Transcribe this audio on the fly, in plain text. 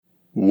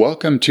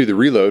Welcome to The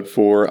Reload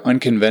for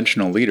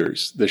Unconventional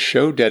Leaders, the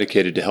show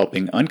dedicated to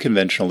helping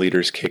unconventional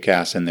leaders kick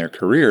ass in their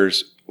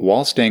careers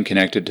while staying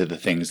connected to the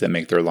things that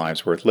make their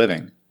lives worth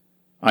living.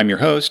 I'm your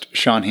host,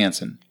 Sean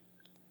Hansen.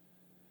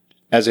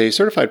 As a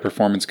certified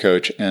performance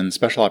coach and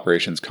special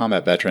operations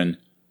combat veteran,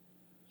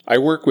 I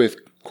work with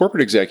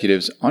corporate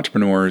executives,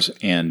 entrepreneurs,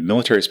 and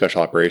military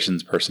special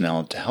operations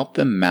personnel to help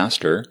them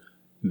master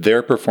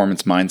their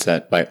performance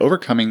mindset by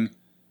overcoming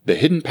the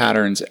hidden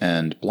patterns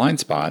and blind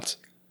spots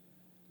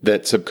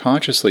that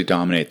subconsciously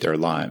dominate their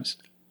lives.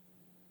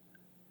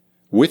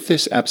 With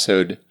this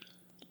episode,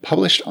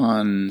 published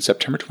on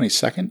September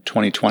 22nd,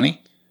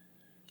 2020,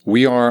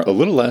 we are a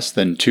little less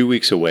than 2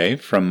 weeks away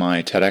from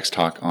my TEDx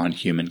talk on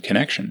human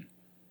connection.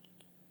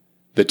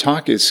 The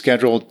talk is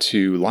scheduled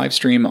to live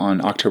stream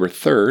on October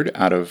 3rd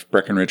out of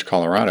Breckenridge,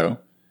 Colorado,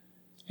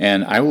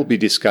 and I will be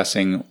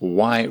discussing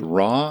why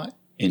raw,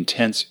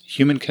 intense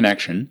human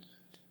connection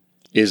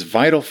is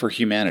vital for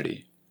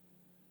humanity.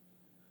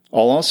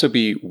 I'll also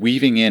be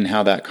weaving in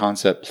how that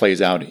concept plays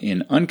out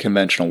in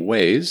unconventional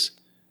ways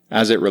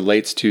as it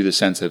relates to the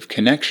sense of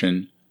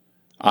connection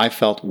I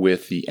felt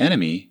with the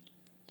enemy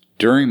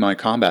during my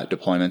combat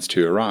deployments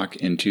to Iraq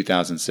in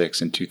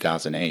 2006 and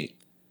 2008.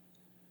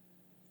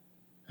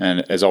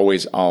 And as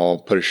always, I'll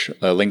put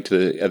a link to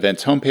the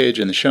event's homepage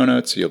in the show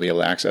notes, so you'll be able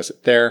to access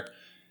it there.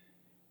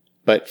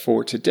 But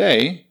for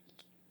today,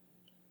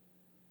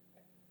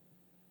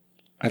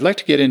 I'd like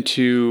to get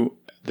into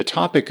the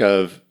topic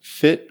of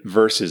fit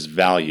versus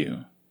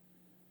value.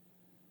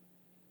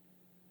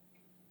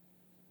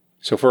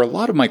 So for a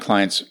lot of my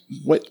clients,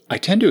 what I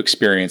tend to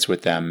experience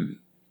with them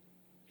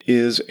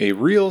is a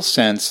real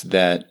sense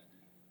that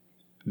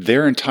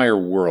their entire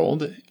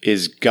world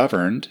is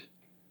governed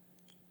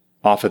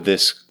off of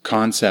this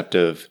concept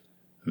of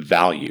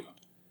value.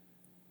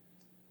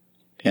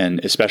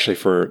 And especially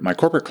for my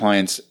corporate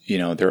clients,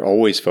 they're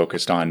always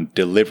focused on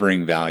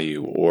delivering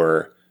value,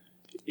 or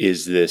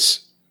is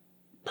this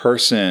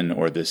person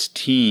or this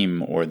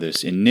team or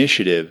this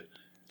initiative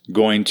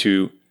going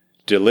to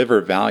deliver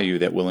value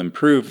that will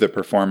improve the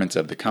performance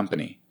of the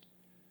company?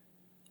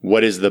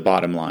 What is the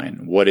bottom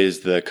line? What is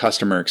the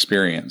customer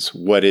experience?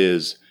 What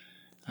are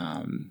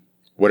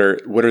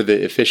the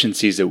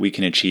efficiencies that we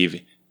can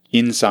achieve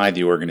inside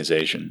the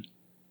organization?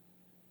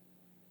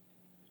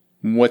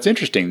 What's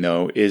interesting,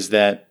 though, is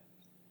that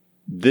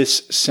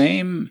this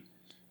same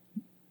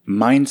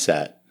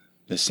mindset,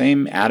 the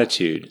same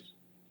attitude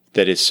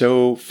that is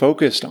so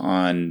focused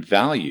on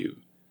value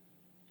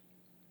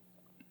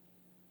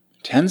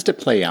tends to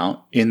play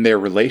out in their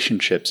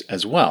relationships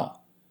as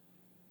well.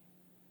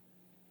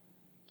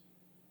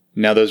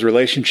 Now, those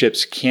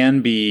relationships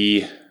can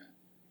be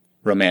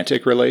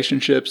romantic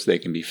relationships, they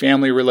can be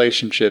family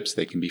relationships,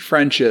 they can be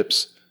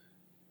friendships,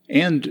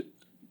 and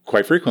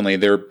quite frequently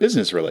they're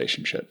business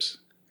relationships,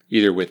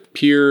 either with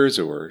peers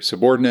or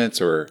subordinates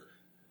or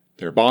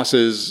their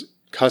bosses,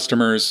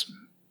 customers,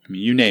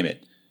 you name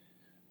it.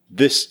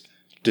 This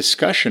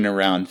discussion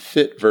around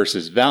fit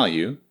versus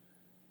value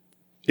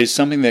is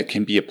something that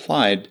can be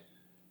applied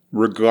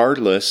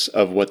regardless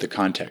of what the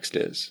context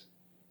is.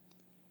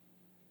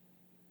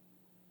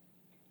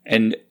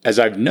 And as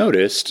I've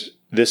noticed,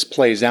 this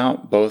plays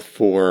out both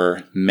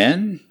for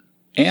men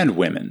and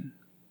women.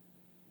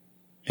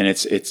 And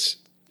it's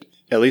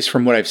at least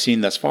from what I've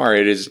seen thus far,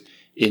 it is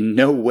in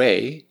no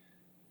way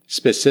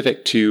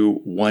specific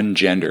to one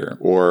gender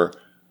or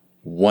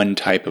one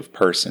type of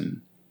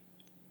person.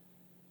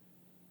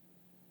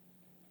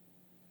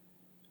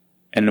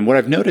 And what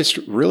I've noticed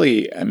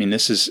really,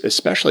 this is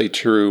especially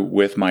true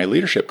with my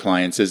leadership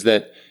clients, is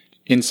that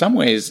in some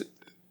ways,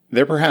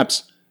 they're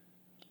perhaps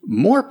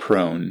more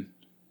prone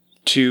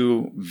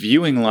to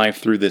viewing life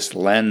through this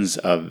lens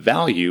of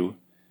value,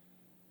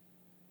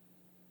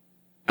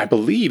 I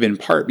believe in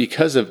part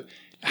because of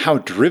how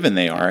driven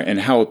they are and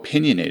how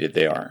opinionated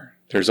they are.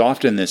 There's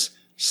often this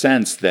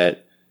sense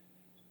that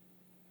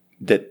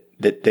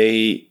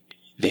they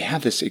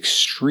have this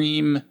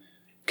extreme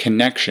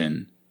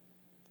connection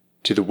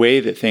to the way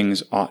that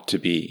things ought to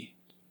be.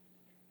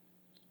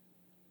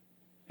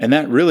 And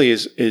that really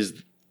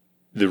is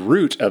the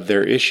root of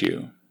their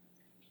issue.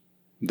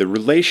 The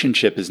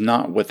relationship is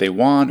not what they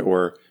want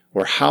or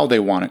how they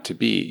want it to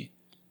be.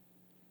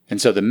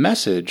 And so the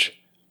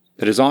message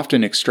that is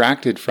often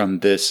extracted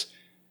from this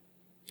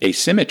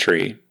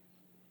asymmetry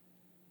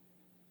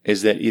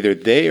is that either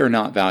they are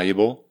not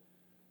valuable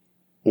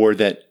or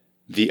that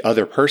the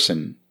other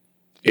person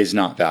is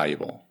not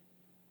valuable.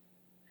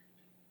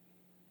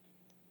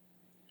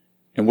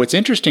 And what's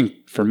interesting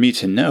for me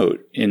to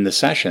note in the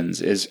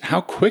sessions is how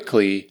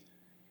quickly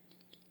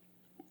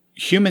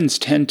humans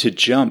tend to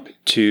jump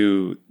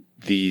to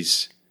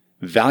these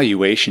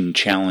valuation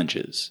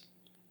challenges.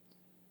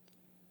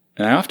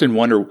 And I often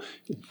wonder,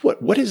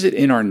 what is it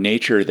in our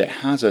nature that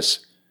has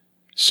us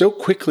so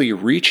quickly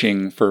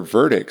reaching for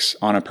verdicts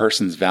on a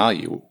person's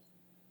value,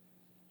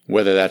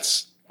 whether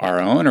that's our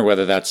own or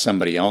whether that's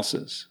somebody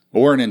else's,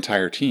 or an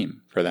entire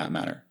team for that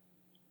matter?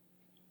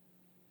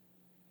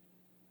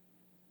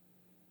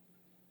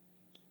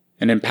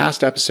 And in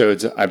past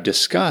episodes, I've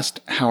discussed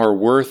how our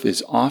worth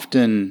is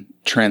often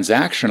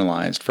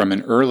transactionalized from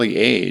an early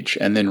age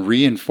and then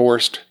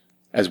reinforced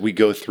as we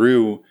go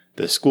through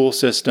the school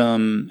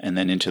system and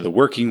then into the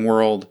working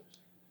world.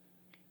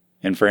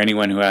 And for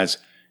anyone who has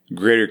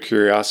greater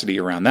curiosity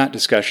around that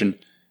discussion,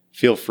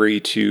 feel free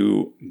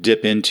to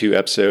dip into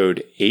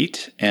episode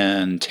 8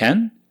 and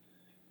 10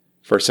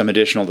 for some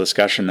additional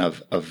discussion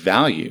of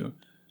value.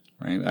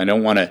 Right? I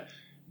don't want to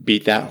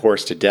beat that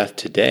horse to death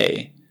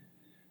today,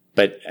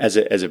 but as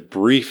a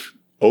brief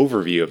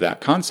overview of that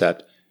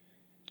concept,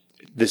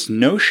 this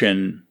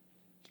notion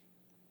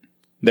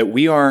that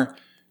we are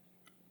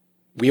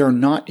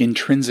not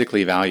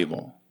intrinsically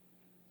valuable.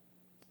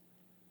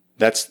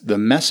 That's the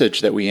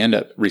message that we end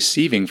up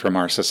receiving from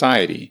our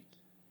society,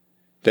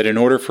 that in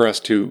order for us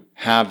to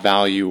have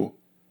value,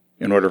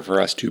 in order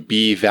for us to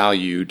be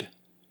valued,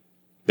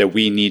 that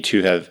we need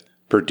to have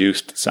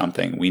produced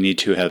something. We need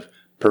to have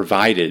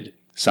provided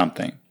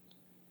something.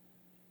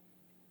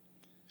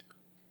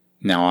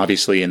 Now,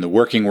 obviously, in the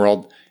working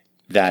world,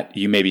 that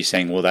you may be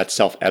saying, well, that's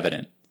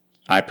self-evident.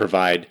 I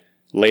provide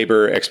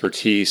labor,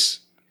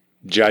 expertise,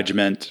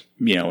 judgment,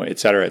 et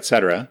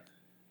cetera,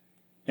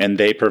 and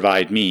they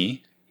provide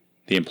me,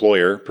 the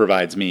employer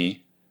provides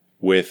me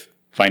with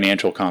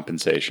financial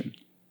compensation.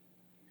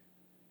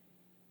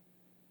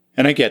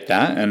 And I get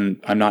that, and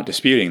I'm not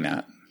disputing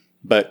that.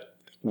 But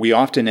we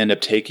often end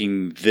up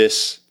taking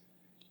this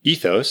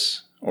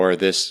ethos or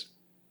this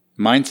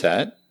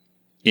mindset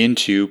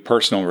into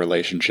personal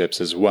relationships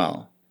as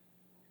well.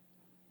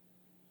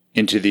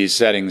 Into these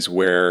settings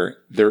where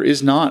there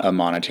is not a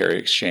monetary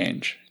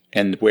exchange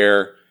and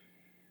where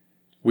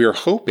we are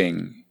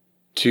hoping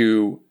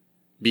to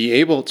be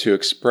able to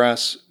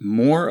express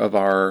more of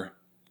our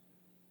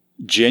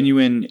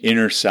genuine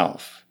inner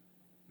self,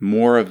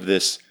 more of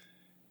this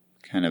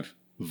kind of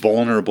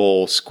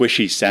vulnerable,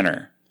 squishy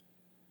center.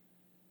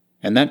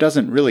 And that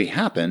doesn't really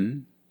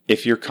happen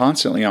if you're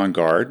constantly on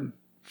guard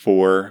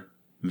for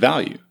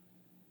value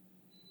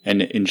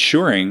and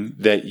ensuring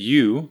that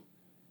you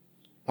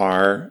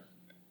are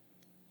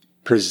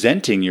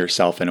presenting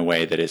yourself in a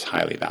way that is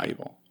highly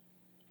valuable.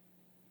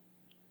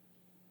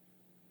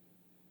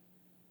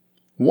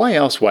 Why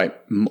else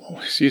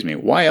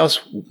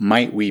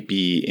might we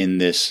be in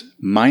this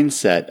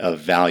mindset of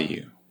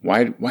value?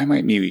 Why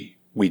might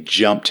we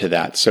jump to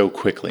that so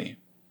quickly?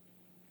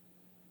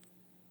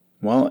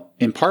 Well,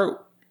 in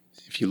part,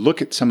 if you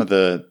look at some of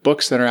the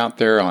books that are out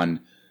there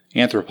on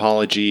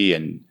anthropology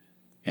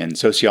and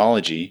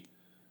sociology,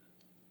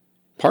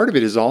 part of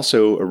it is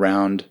also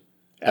around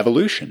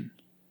evolution.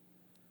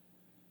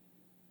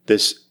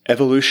 This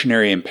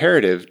evolutionary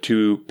imperative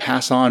to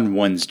pass on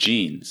one's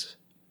genes.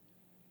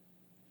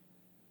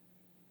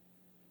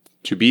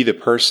 To be the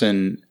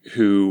person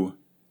who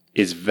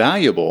is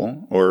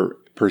valuable or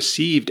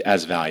perceived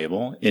as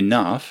valuable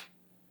enough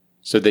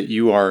so that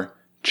you are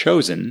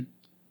chosen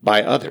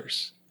by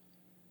others.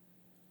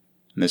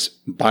 And this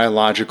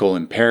biological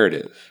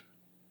imperative.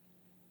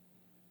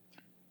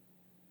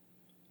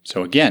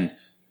 So again,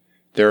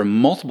 there are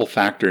multiple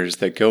factors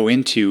that go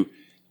into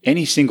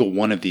any single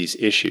one of these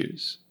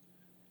issues.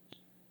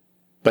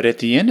 But at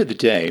the end of the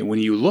day, when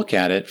you look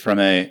at it from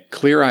a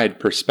clear-eyed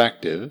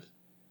perspective,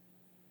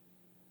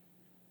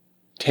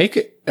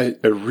 take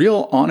a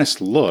real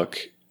honest look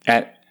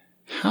at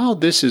how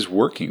this is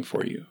working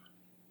for you.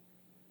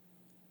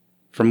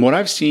 From what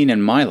I've seen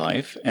in my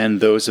life and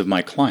those of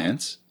my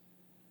clients,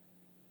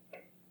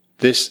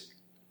 this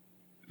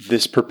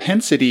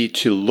propensity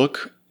to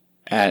look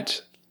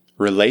at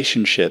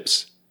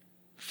relationships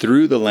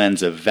through the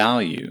lens of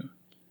value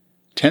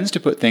tends to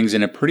put things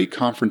in a pretty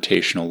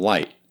confrontational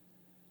light.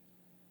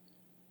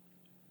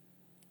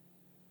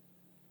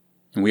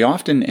 And we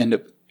often end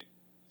up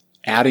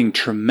adding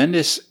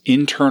tremendous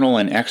internal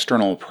and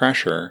external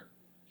pressure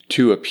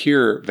to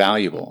appear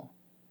valuable.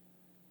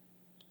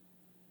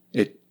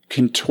 It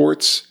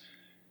contorts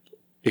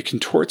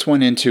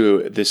one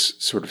into this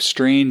sort of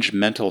strange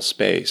mental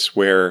space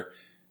where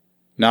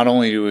not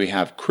only do we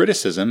have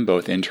criticism,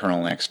 both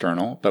internal and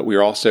external, but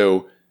we're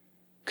also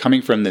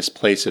coming from this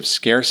place of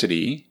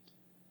scarcity.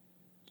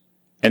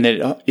 And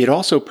then it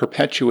also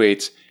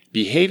perpetuates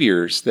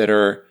behaviors that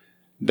are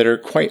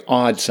quite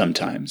odd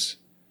sometimes.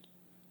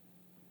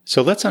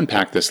 So let's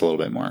unpack this a little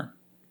bit more.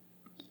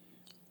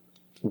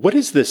 What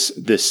is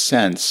this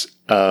sense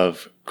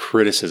of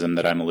criticism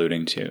that I'm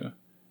alluding to?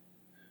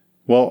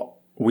 Well,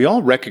 we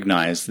all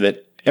recognize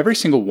that every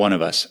single one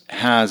of us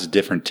has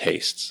different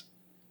tastes.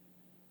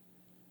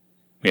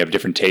 We have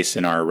different tastes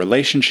in our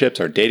relationships,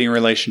 our dating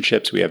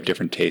relationships. We have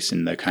different tastes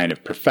in the kind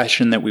of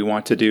profession that we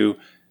want to do,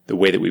 the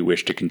way that we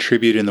wish to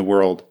contribute in the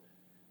world.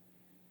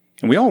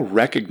 And we all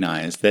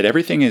recognize that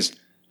everything is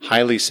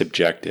highly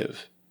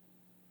subjective.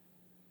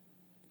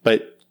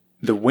 But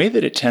the way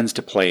that it tends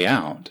to play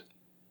out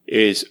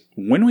is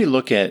when we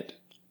look at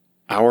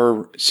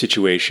our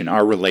situation,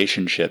 our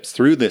relationships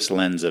through this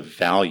lens of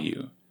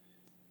value,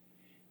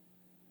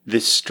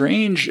 this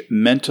strange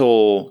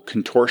mental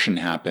contortion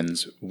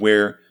happens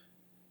where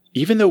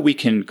even though we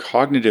can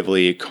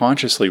cognitively,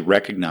 consciously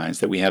recognize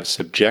that we have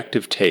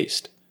subjective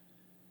taste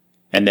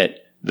and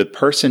that the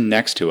person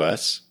next to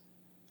us,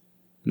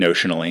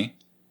 notionally,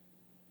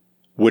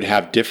 would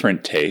have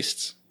different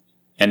tastes,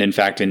 and in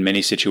fact, in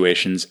many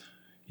situations,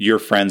 your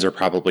friends are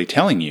probably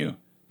telling you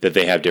that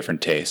they have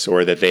different tastes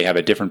or that they have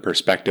a different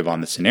perspective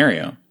on the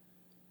scenario.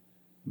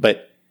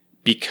 But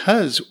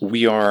because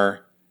we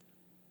are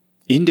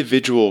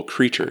individual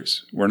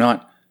creatures, we're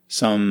not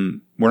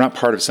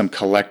part of some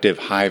collective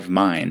hive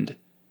mind,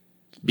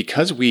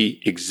 because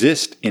we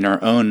exist in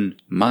our own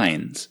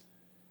minds,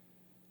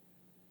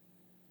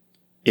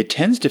 it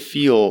tends to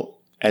feel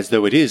as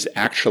though it is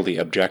actually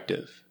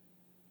objective,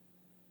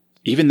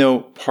 even though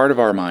part of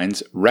our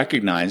minds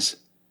recognize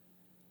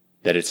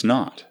that it's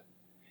not.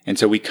 And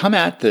so we come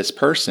at this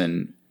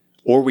person,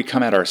 or we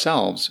come at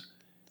ourselves,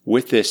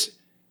 with this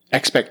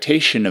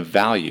expectation of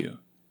value.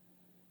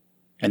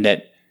 And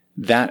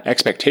that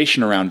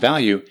expectation around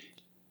value,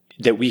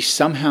 that we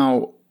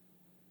somehow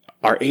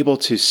are able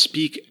to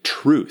speak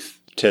truth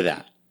to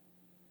that.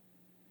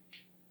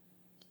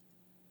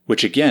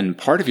 Which again,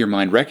 part of your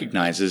mind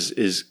recognizes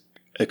is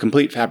a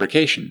complete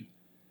fabrication.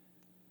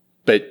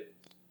 But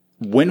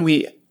when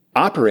we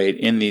operate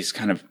in these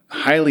kind of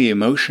highly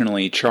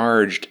emotionally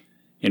charged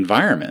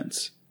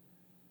environments,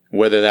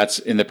 whether that's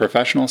in the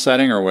professional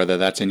setting or whether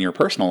that's in your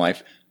personal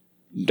life,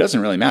 it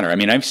doesn't really matter. I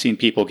mean, I've seen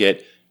people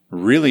get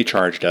really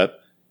charged up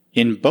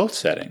in both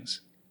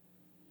settings.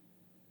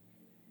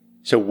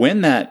 So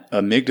when that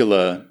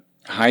amygdala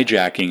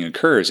hijacking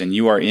occurs and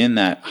you are in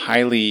that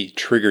highly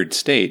triggered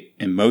state,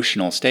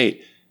 emotional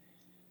state,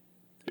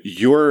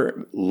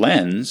 your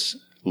lens,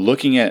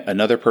 looking at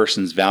another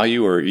person's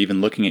value or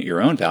even looking at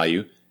your own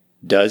value,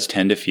 does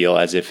tend to feel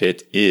as if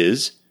it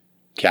is,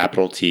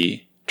 capital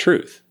T,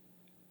 truth.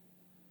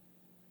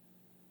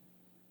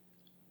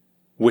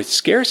 With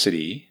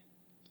scarcity,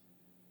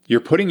 you're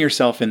putting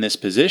yourself in this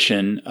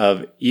position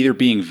of either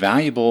being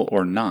valuable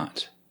or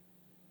not.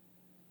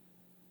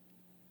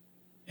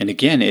 And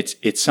again,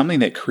 it's something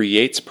that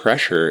creates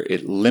pressure.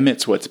 It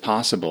limits what's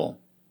possible.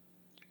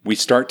 We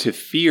start to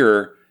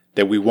fear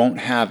that we won't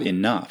have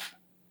enough.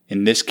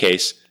 In this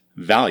case,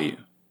 value.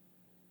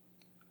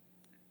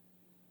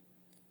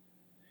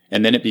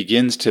 And then it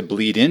begins to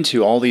bleed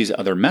into all these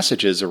other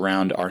messages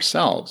around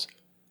ourselves.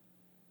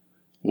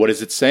 What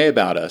does it say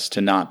about us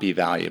to not be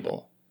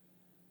valuable?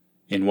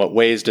 In what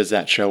ways does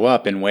that show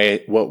up? In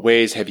what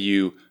ways have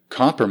you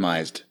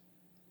compromised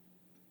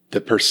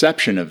the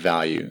perception of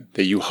value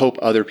that you hope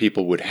other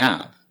people would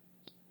have?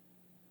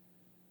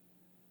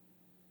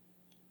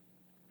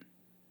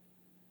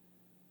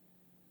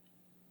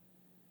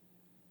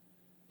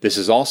 This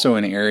is also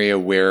an area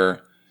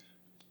where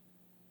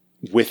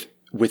with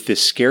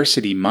this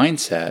scarcity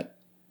mindset,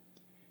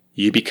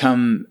 you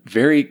become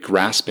very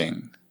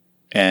grasping,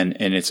 and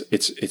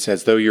it's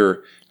as though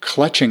you're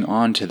clutching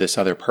on to this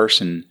other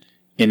person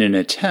in an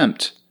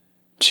attempt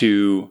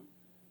to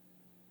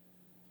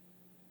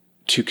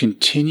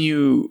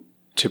continue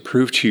to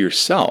prove to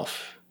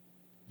yourself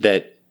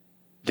that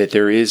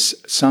there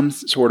is some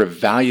sort of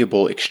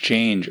valuable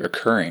exchange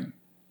occurring.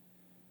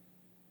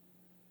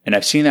 And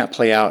I've seen that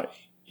play out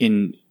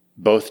in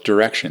both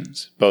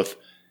directions, both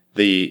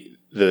the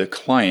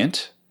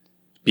client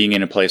being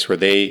in a place where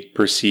they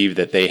perceive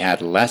that they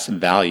had less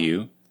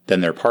value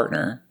than their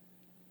partner,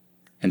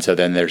 and so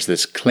then there's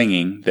this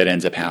clinging that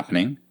ends up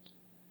happening.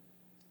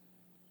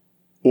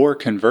 Or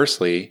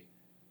conversely,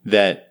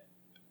 that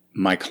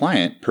my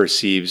client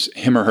perceives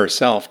him or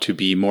herself to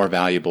be more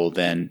valuable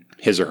than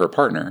his or her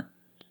partner,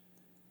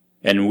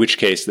 and in which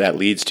case that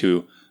leads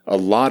to a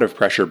lot of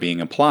pressure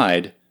being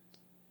applied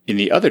in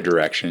the other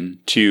direction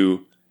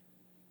to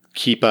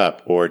keep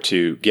up or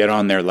to get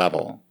on their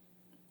level.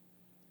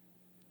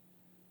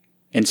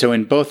 And so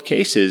in both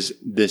cases,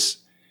 this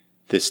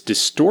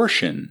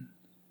distortion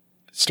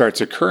starts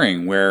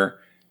occurring where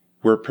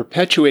we're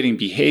perpetuating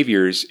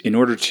behaviors in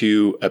order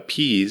to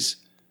appease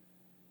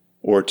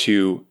or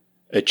to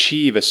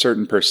achieve a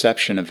certain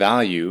perception of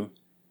value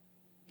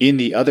in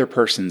the other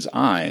person's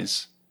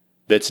eyes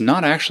that's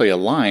not actually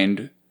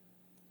aligned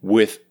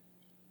with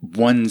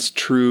one's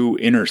true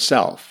inner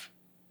self.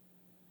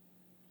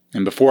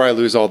 And before I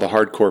lose all the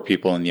hardcore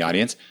people in the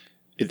audience,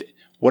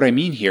 what I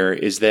mean here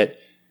is that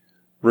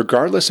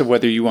regardless of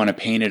whether you want to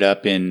paint it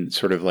up in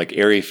sort of like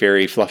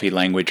airy-fairy, fluffy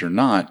language or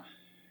not,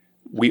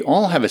 we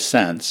all have a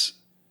sense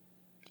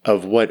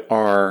of what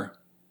our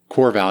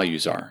core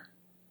values are.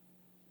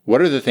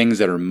 What are the things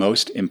that are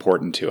most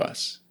important to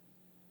us?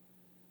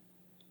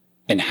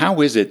 And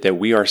how is it that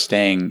we are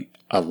staying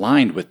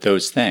aligned with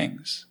those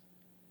things?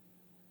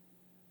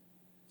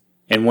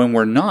 And when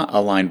we're not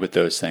aligned with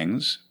those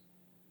things,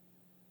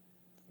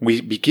 we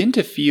begin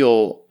to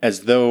feel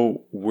as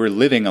though we're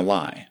living a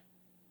lie.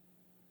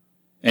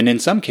 And in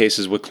some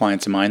cases with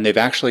clients of mine, they've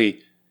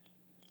actually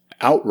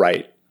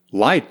outright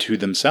lied to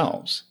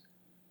themselves.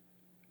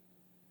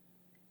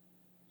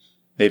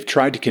 They've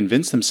tried to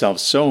convince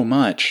themselves so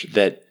much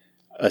that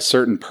a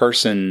certain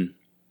person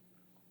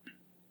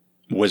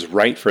was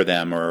right for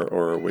them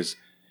or was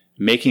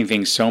making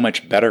things so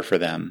much better for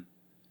them.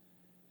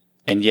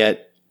 And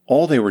yet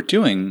all they were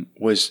doing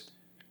was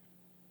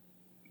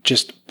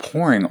just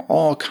pouring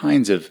all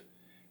kinds of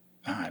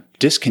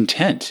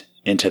discontent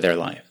into their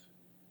life.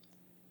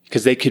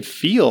 Because they could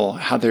feel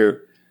how they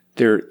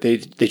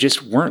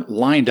just weren't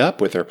lined up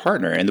with their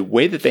partner, and the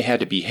way that they had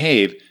to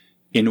behave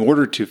in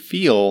order to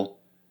feel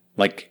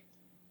like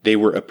they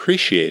were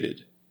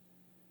appreciated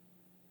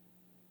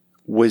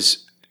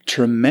was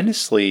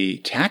tremendously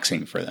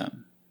taxing for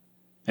them,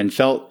 and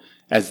felt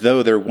as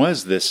though there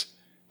was this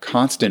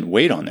constant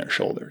weight on their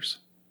shoulders.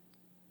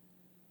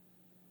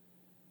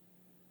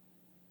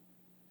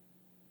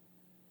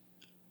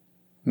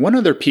 One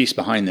other piece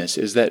behind this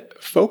is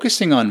that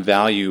focusing on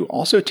value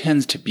also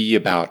tends to be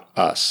about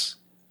us.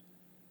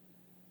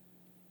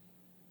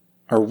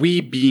 Are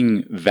we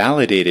being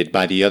validated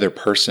by the other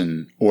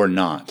person or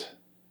not?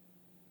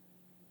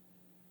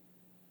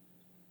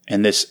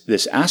 And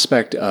this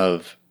aspect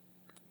of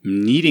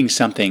needing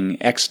something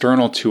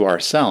external to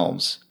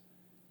ourselves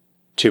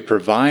to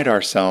provide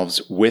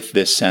ourselves with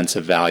this sense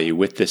of value,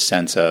 with this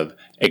sense of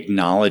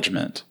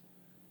acknowledgement,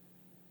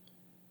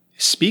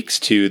 speaks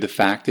to the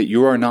fact that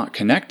you are not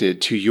connected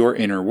to your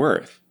inner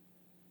worth.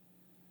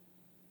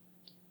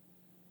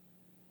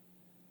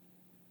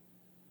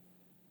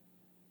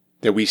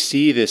 That we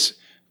see this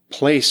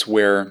place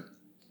where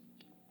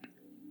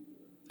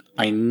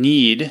I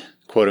need,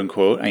 quote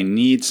unquote, I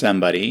need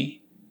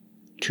somebody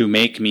to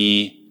make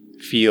me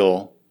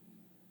feel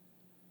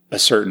a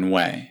certain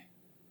way.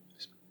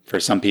 For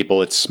some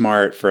people it's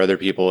smart, for other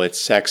people it's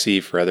sexy,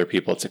 for other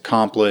people it's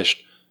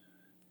accomplished,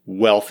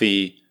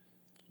 wealthy,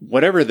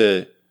 whatever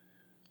the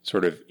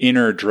sort of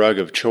inner drug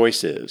of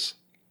choice is.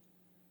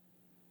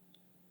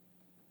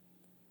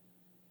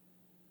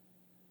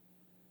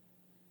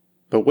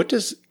 But what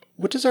does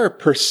our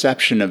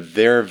perception of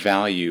their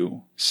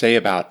value say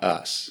about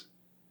us?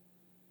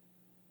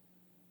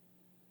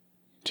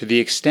 To the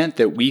extent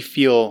that we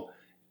feel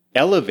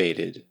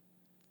elevated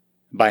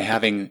by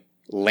having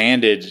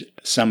landed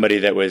somebody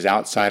that was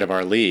outside of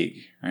our league,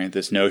 right?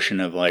 This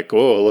notion of like,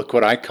 oh, look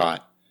what I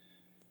caught.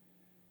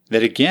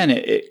 That again,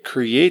 it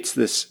creates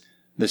this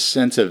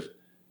sense of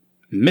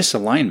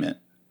misalignment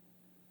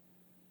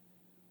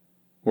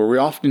where we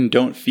often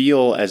don't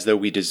feel as though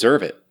we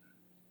deserve it.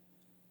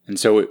 And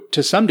so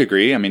to some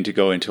degree, I mean, to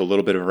go into a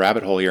little bit of a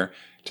rabbit hole here,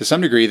 to some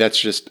degree, that's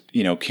just,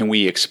 can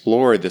we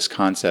explore this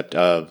concept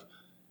of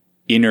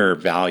inner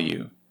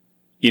value,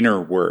 inner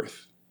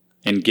worth,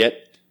 and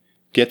get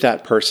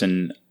that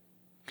person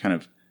kind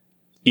of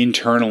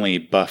internally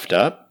buffed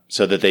up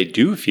so that they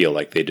do feel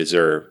like they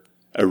deserve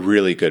a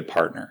really good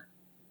partner.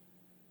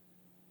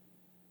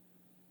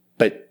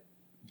 But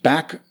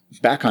back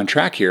on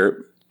track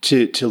here,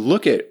 to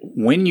look at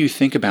when you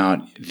think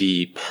about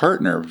the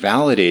partner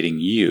validating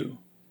you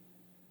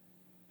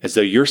as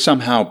though you're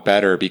somehow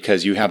better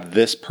because you have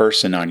this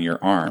person on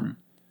your arm,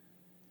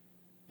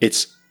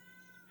 it's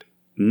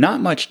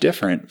not much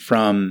different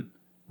from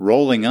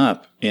rolling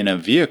up in a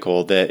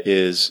vehicle that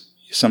is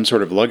some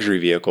sort of luxury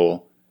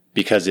vehicle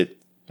because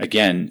it,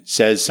 again,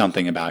 says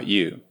something about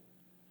you,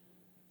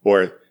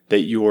 or that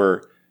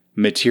your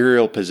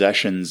material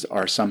possessions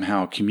are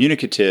somehow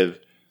communicative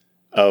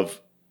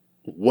of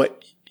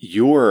what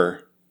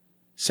your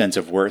sense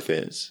of worth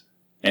is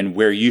and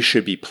where you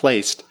should be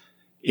placed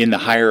in the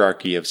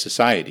hierarchy of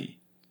society.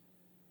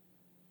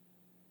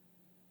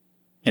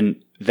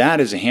 And that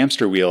is a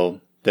hamster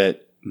wheel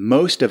that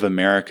most of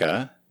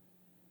America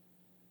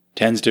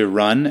tends to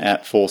run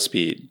at full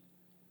speed.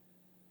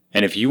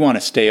 And if you want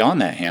to stay on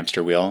that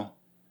hamster wheel,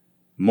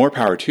 more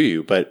power to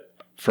you. But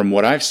from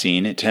what I've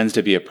seen, it tends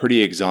to be a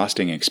pretty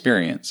exhausting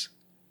experience.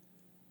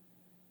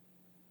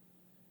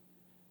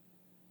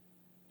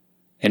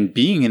 And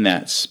being in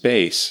that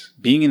space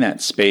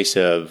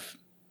of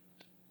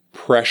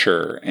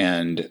pressure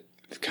and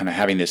kind of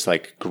having this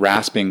like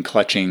grasping,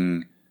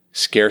 clutching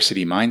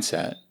scarcity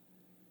mindset,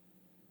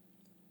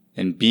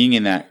 and being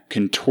in that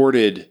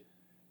contorted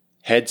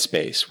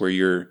headspace where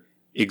you're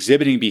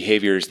exhibiting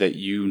behaviors that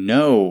you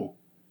know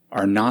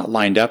are not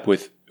lined up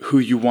with who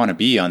you want to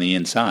be on the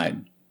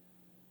inside,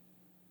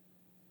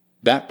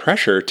 that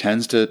pressure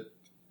tends to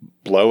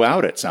blow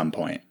out at some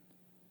point.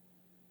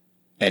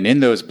 And in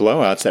those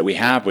blowouts that we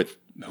have with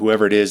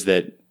whoever it is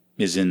that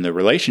is in the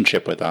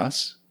relationship with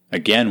us,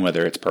 again,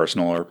 whether it's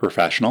personal or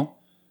professional,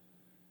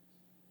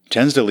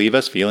 tends to leave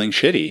us feeling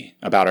shitty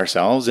about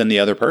ourselves and the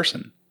other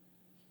person.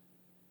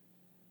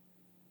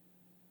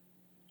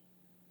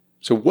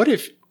 So what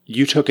if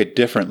you took a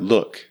different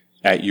look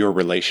at your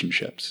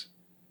relationships?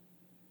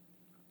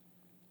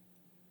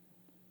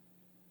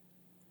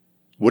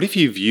 What if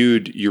you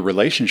viewed your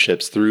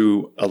relationships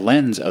through a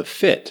lens of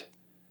fit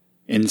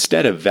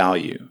instead of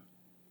value?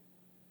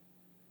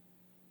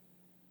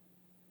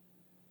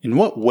 In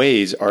what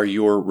ways are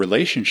your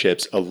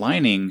relationships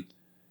aligning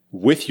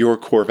with your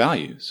core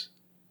values?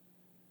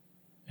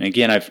 And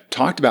again, I've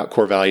talked about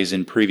core values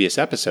in previous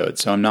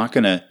episodes, so I'm not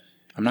going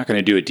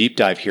to do a deep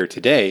dive here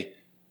today,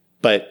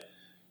 but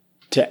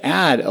to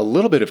add a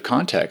little bit of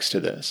context to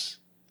this,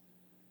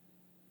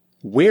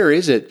 Where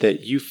is it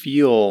that you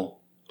feel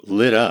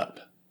lit up?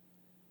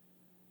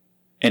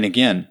 And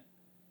again,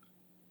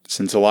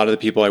 since a lot of the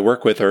people I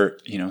work with are,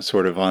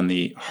 sort of on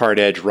the hard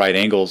edge, right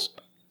angles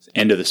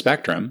end of the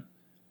spectrum,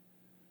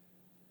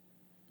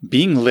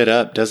 being lit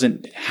up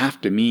doesn't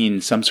have to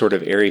mean some sort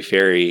of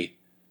airy-fairy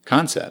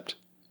concept.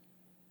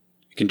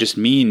 It can just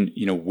mean,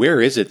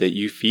 where is it that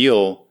you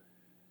feel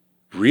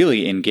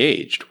really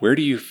engaged? Where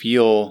do you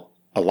feel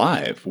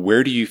alive?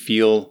 Where do you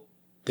feel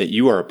that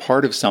you are a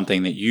part of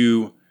something that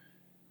you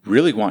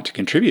really want to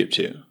contribute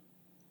to?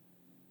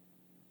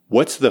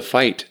 What's the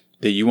fight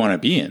that you want to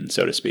be in,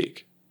 so to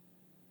speak?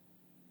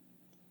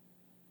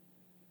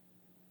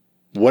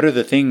 What are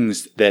the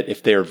things that,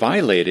 if they're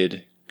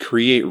violated,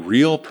 create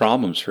real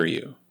problems for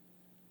you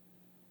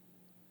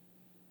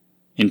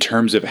in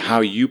terms of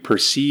how you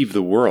perceive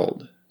the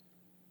world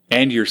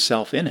and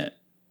yourself in it?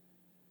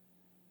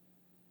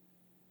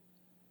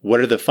 What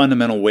are the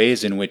fundamental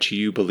ways in which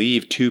you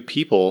believe two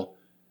people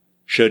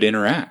should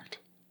interact?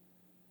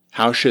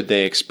 How should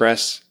they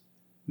express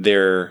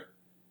their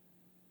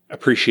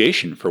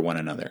appreciation for one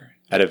another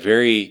at a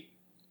very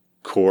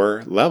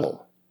core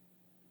level?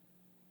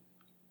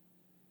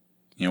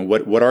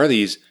 What are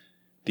these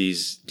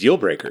deal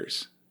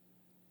breakers?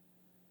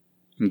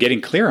 And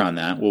getting clear on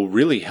that will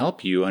really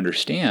help you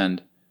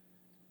understand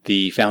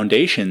the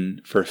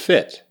foundation for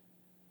fit.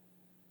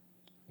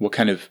 What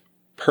kind of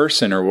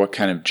person or what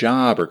kind of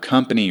job or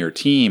company or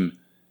team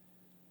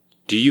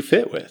do you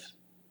fit with?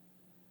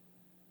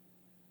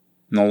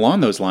 And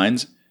along those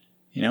lines,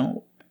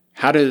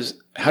 how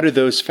do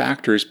those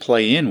factors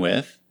play in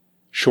with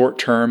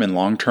short-term and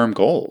long-term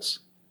goals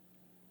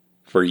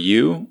for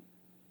you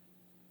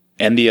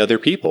and the other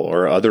people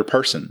or other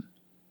person,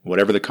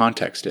 whatever the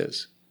context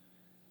is?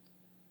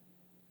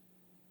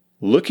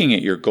 Looking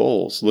at your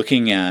goals,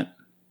 looking at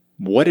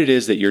what it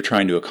is that you're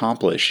trying to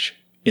accomplish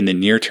in the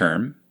near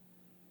term.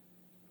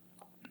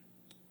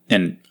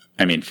 And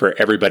for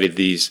everybody,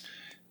 these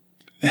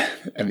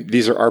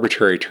are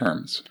arbitrary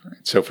terms. Right?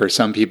 So for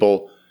some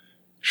people,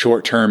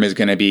 short term is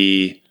going to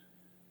be,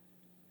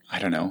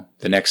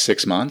 the next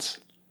 6 months.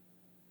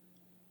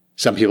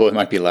 Some people, it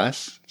might be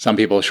less. Some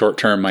people, short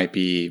term might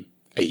be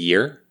a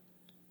year.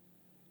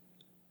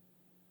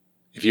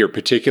 If you're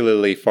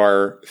particularly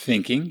far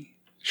thinking,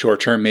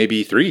 short term may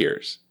be 3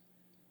 years.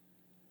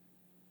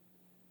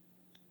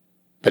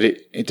 But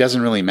it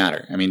doesn't really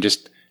matter.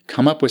 Just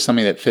come up with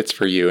something that fits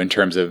for you in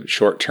terms of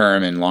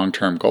short-term and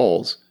long-term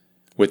goals,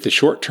 with the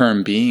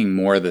short-term being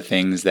more the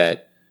things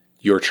that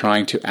you're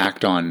trying to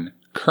act on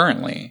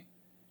currently,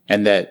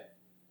 and that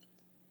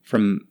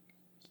from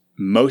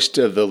most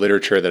of the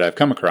literature that I've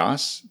come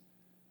across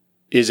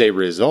is a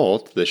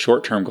result, the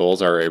short-term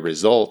goals are a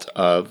result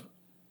of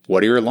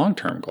what are your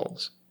long-term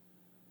goals?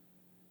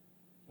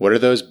 What are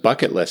those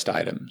bucket list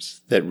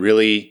items that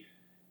really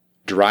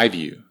drive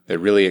you, that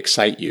really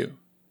excite you?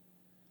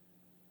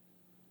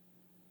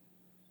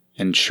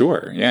 And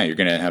sure, you're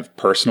going to have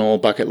personal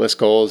bucket list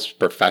goals,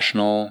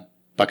 professional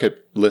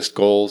bucket list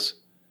goals.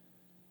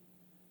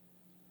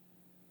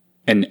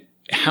 And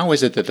how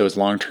is it that those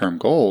long-term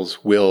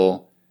goals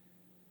will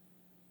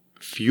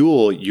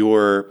fuel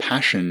your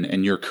passion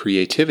and your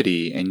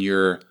creativity and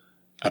your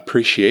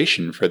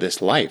appreciation for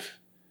this life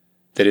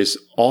that is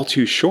all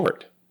too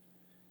short?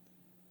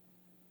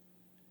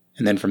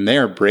 And then from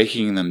there,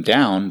 breaking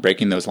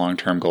those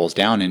long-term goals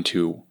down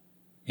into,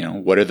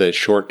 what are the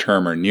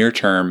short-term or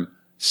near-term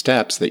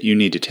steps that you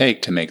need to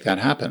take to make that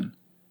happen.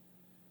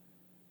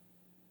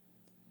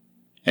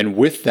 And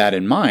with that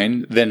in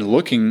mind, then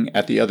looking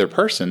at the other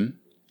person,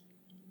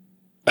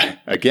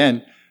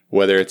 again,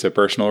 whether it's a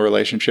personal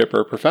relationship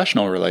or a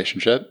professional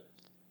relationship,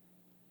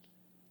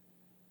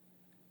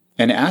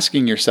 and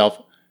asking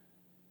yourself,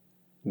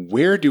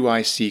 where do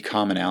I see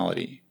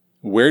commonality?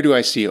 Where do I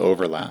see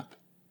overlap?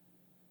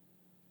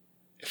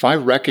 If I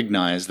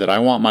recognize that I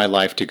want my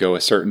life to go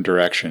a certain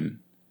direction,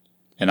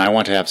 and I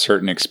want to have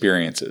certain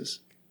experiences,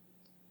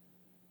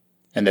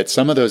 and that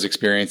some of those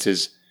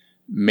experiences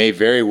may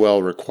very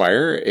well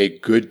require a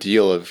good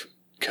deal of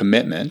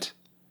commitment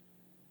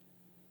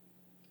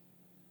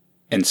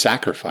and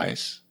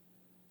sacrifice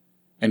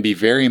and be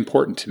very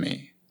important to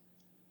me,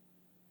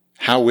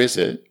 how is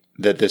it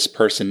that this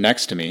person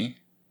next to me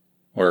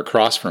or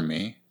across from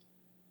me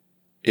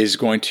is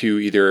going to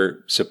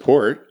either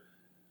support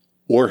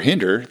or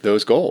hinder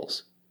those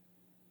goals?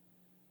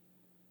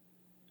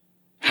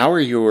 How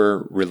are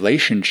your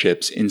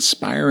relationships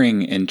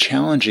inspiring and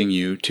challenging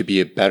you to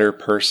be a better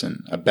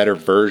person, a better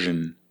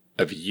version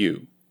of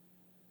you?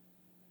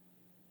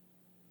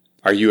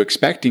 Are you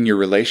expecting your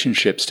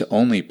relationships to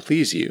only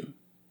please you?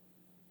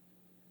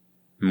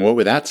 And what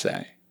would that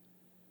say?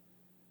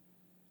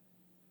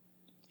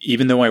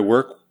 Even though I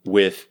work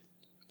with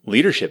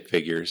leadership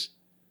figures,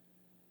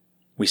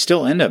 we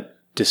still end up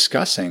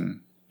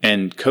discussing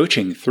and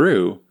coaching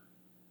through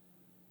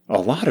a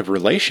lot of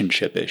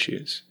relationship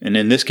issues. And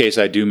in this case,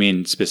 I do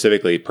mean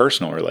specifically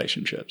personal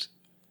relationships.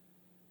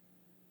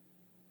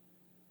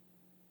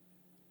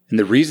 And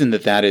the reason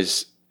that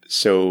is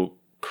so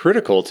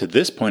critical to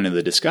this point of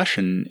the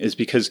discussion is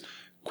because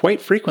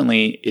quite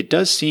frequently, it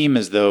does seem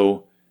as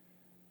though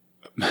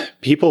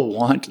people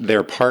want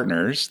their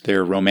partners,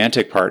 their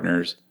romantic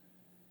partners,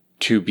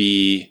 to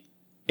be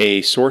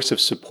a source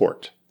of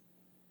support.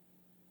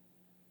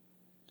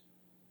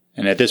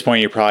 And at this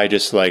point, you're probably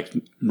just like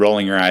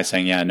rolling your eyes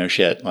saying, yeah, no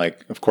shit.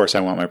 Like, of course, I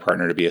want my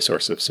partner to be a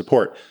source of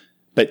support.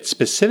 But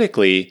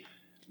specifically,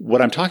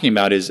 what I'm talking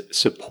about is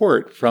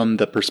support from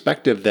the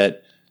perspective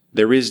that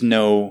there is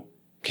no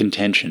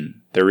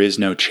contention, there is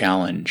no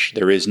challenge,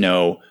 there is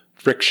no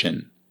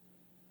friction.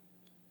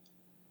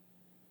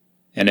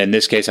 And in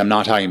this case, I'm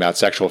not talking about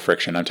sexual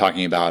friction. I'm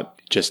talking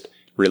about just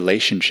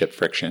relationship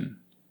friction.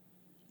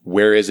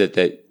 Where is it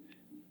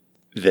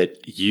that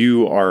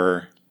you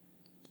are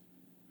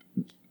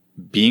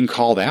being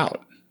called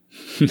out?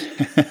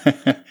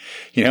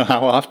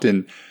 How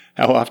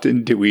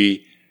often do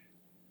we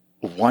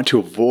want to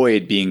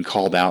avoid being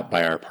called out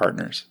by our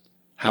partners?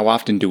 How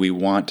often do we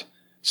want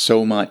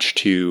so much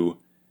to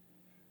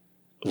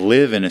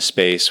live in a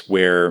space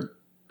where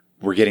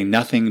we're getting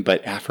nothing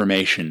but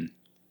affirmation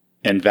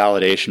and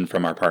validation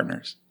from our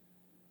partners?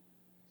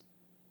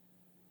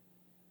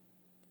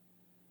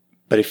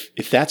 But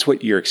if that's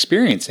what you're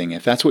experiencing,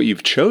 if that's what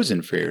you've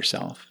chosen for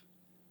yourself,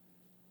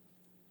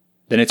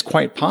 then it's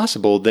quite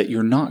possible that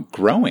you're not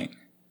growing.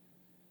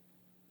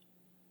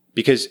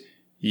 Because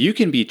you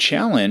can be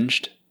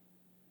challenged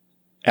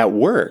at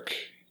work,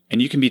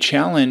 and you can be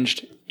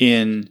challenged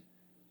in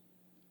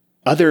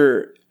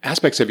other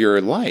aspects of your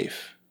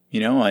life,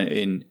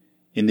 in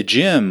the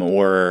gym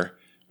or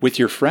with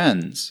your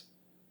friends.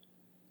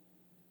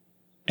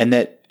 And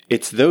that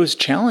it's those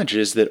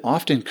challenges that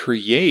often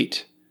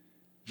create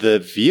the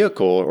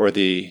vehicle or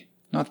maybe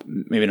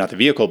not the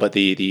vehicle, but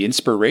the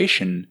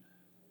inspiration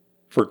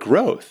for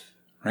growth,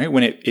 right?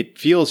 When it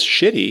feels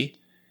shitty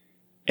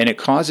and it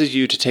causes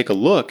you to take a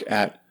look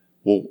at,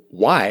 well,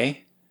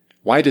 why?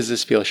 Why does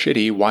this feel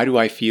shitty? Why do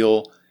I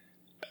feel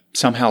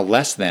somehow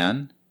less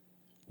than?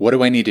 What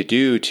do I need to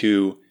do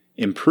to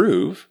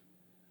improve?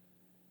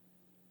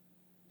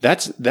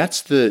 That's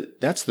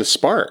the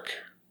spark.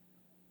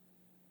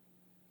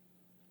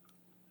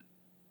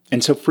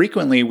 And so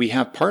frequently we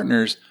have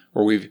partners,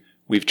 or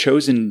we've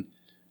chosen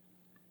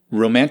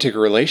romantic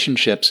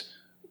relationships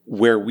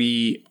where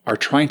we are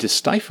trying to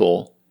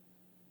stifle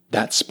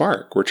that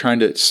spark. We're trying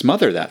to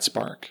smother that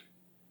spark.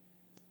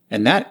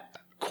 And that,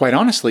 quite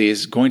honestly,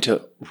 is going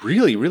to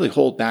really, really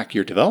hold back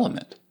your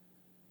development.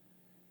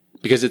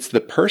 Because it's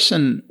the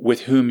person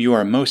with whom you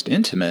are most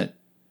intimate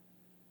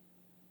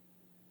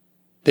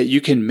that you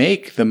can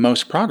make the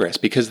most progress,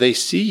 because they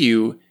see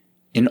you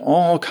in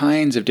all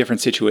kinds of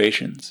different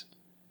situations.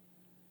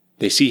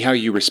 They see how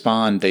you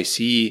respond. They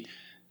see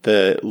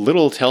the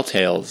little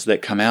telltales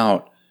that come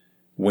out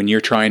when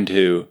you're trying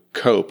to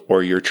cope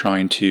or you're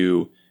trying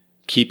to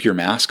keep your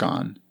mask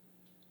on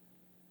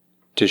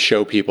to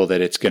show people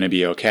that it's going to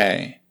be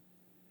okay.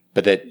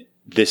 But that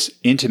this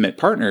intimate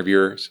partner of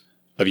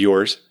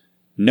yours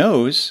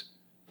knows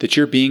that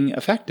you're being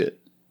affected.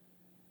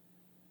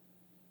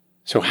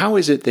 So how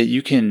is it that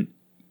you can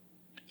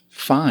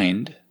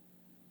find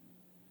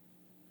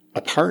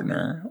a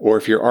partner, or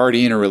if you're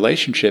already in a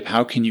relationship,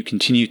 how can you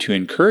continue to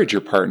encourage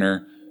your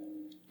partner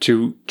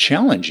to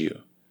challenge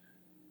you?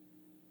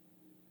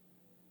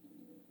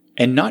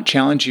 And not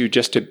challenge you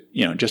just to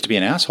be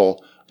an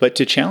asshole, but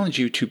to challenge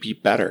you to be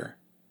better.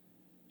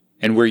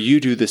 And where you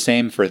do the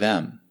same for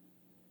them.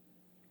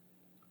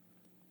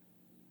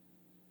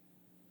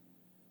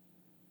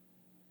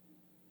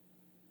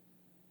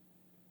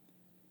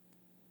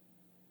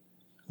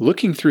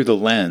 Looking through the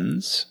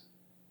lens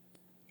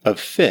of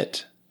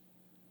fit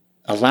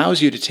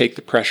allows you to take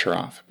the pressure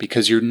off,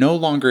 because you're no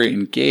longer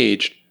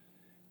engaged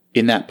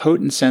in that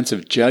potent sense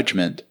of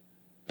judgment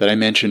that I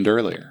mentioned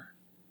earlier.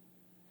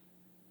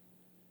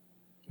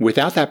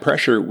 Without that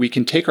pressure, we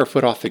can take our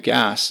foot off the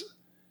gas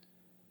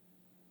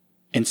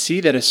and see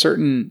that a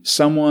certain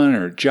someone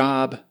or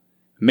job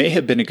may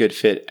have been a good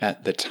fit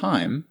at the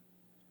time,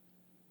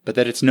 but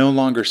that it's no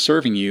longer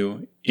serving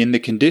you in the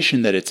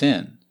condition that it's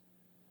in.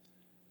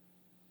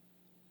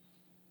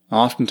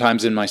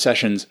 Oftentimes in my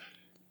sessions,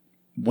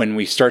 when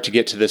we start to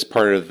get to this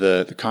part of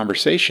the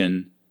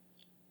conversation,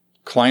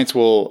 clients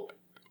will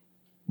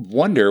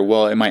wonder,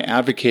 well, am I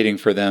advocating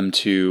for them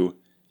to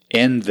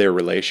end their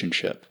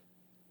relationship?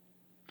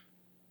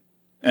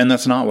 And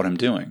that's not what I'm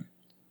doing.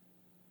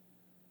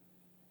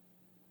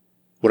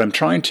 What I'm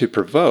trying to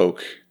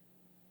provoke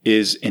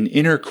is an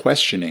inner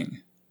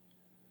questioning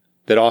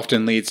that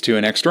often leads to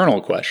an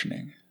external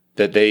questioning,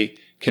 that they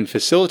can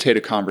facilitate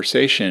a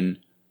conversation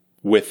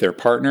with their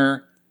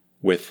partner,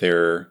 with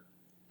their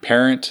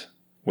parent,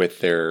 with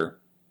their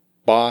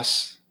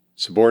boss,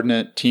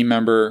 subordinate, team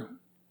member,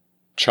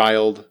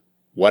 child,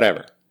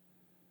 whatever.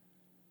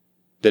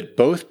 That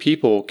both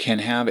people can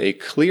have a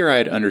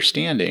clear-eyed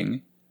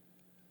understanding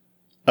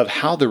of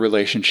how the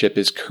relationship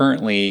is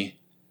currently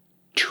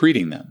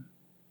treating them.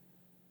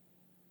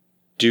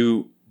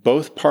 Do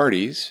both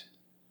parties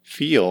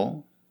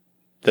feel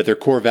that their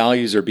core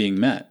values are being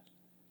met?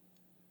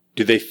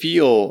 Do they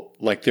feel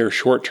like their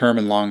short-term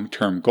and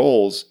long-term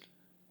goals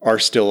are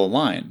still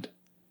aligned.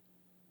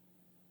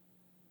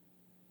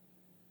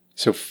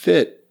 So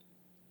fit,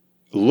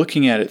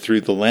 looking at it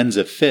through the lens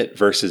of fit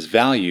versus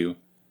value,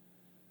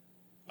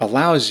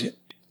 allows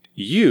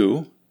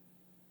you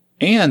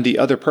and the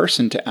other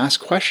person to ask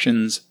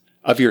questions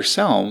of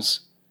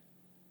yourselves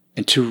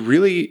and to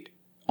really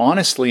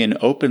honestly and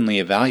openly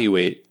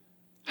evaluate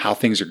how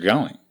things are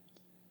going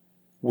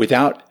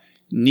without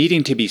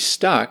needing to be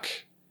stuck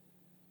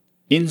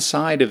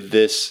inside of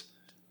this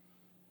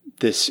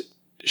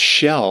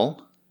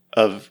shell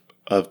of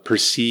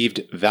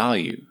perceived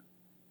value.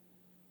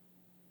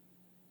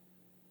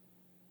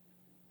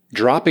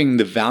 Dropping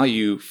the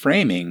value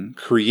framing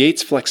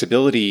creates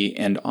flexibility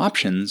and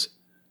options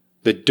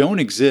that don't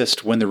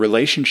exist when the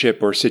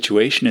relationship or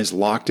situation is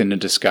locked in a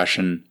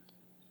discussion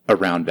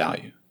around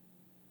value.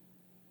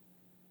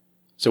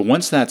 So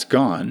once that's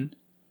gone,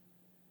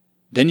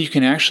 then you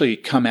can actually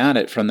come at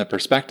it from the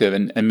perspective,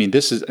 and I mean,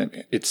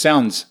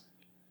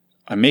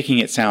 I'm making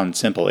it sound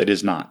simple. It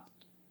is not.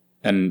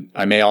 And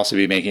I may also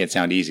be making it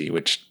sound easy,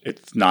 which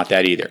it's not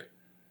that either.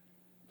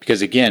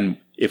 Because again,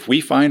 if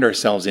we find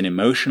ourselves in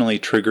emotionally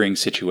triggering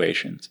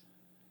situations,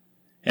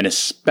 and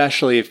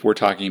especially if we're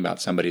talking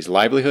about somebody's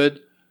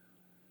livelihood,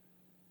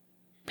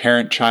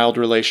 parent-child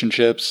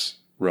relationships,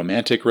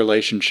 romantic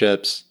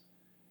relationships,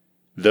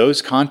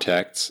 those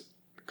contexts,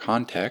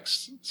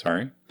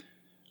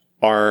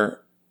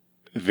 are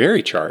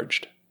very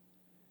charged.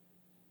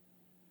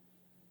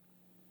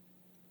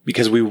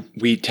 Because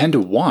we tend to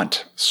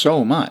want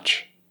so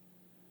much.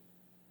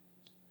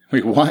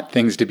 We want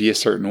things to be a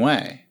certain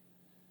way.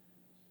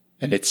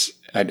 And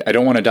I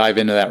don't want to dive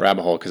into that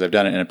rabbit hole because I've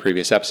done it in a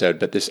previous episode,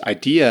 but this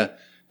idea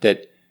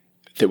that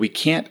we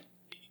can't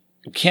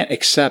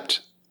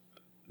accept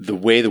the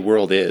way the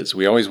world is.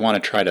 We always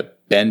want to try to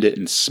bend it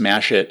and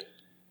smash it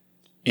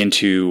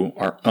into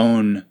our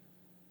own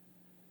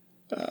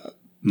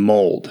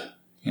mold.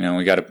 You know,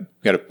 we got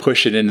to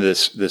push it into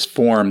this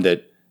form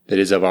that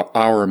is of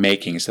our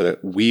making so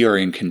that we are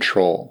in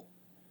control.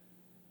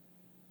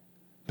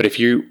 But if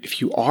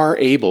you are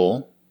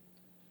able,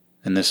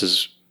 and this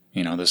is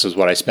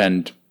what I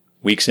spend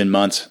weeks and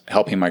months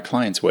helping my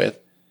clients with,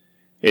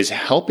 is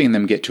helping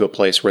them get to a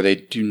place where they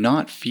do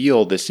not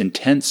feel this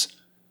intense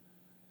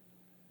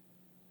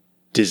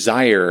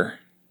desire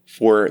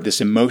for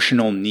this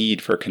emotional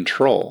need for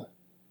control.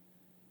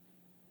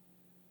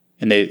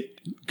 And they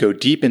go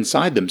deep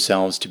inside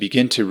themselves to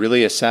begin to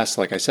really assess,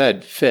 like I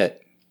said,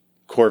 fit,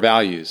 core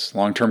values,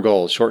 long-term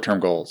goals, short-term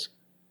goals,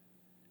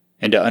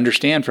 and to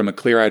understand from a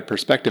clear-eyed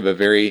perspective a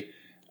very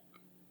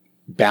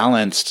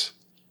balanced,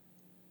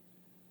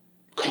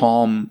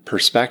 calm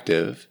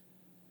perspective.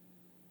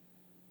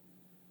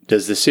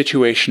 Does the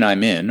situation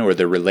I'm in or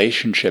the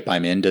relationship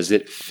I'm in, does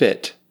it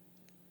fit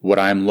what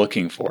I'm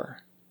looking for?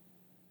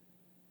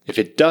 If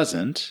it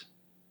doesn't,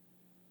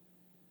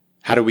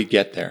 how do we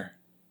get there?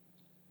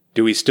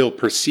 Do we still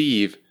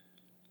perceive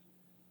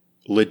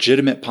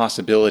legitimate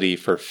possibility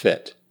for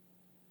fit?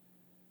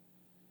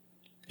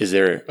 Is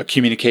there a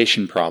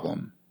communication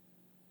problem?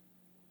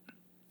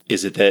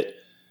 Is it that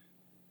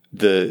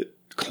the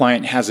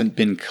client hasn't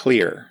been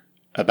clear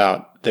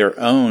about their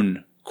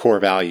own core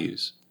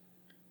values?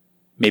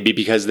 Maybe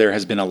because there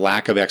has been a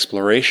lack of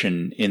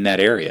exploration in that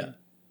area.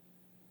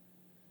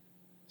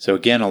 So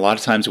again, a lot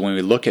of times when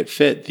we look at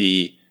fit,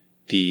 the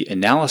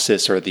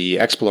analysis or the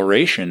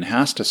exploration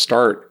has to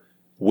start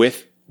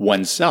with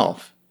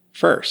oneself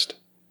first.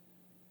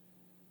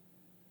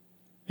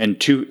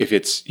 And if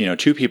it's,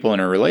 two people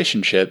in a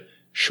relationship,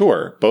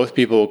 sure, both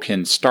people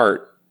can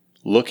start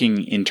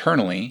looking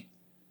internally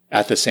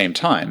at the same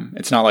time.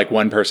 It's not like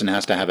one person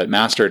has to have it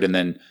mastered and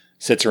then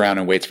sits around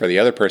and waits for the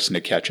other person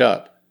to catch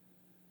up.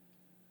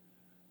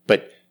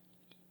 But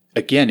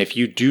again, if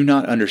you do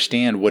not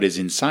understand what is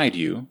inside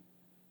you,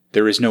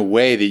 there is no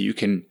way that you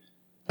can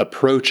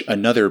approach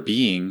another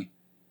being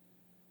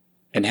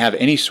and have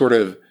any sort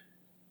of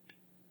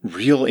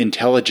real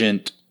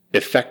intelligent,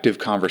 effective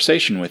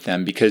conversation with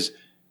them, because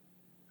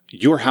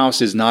your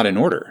house is not in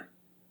order,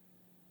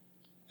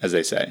 as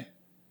they say.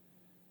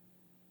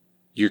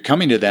 You're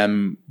coming to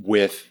them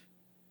with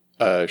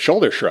a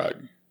shoulder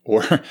shrug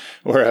or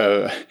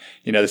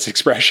this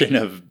expression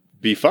of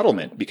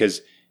befuddlement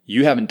because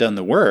you haven't done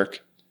the work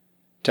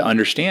to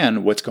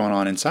understand what's going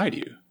on inside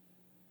you.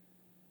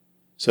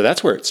 So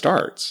that's where it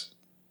starts.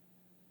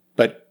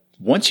 But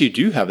once you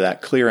do have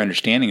that clear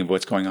understanding of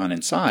what's going on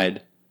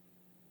inside,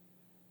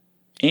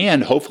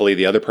 and hopefully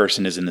the other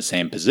person is in the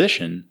same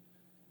position,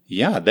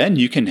 then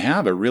you can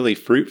have a really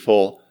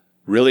fruitful,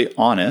 really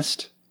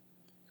honest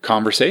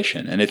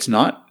conversation. And it's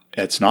not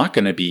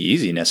going to be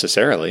easy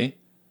necessarily.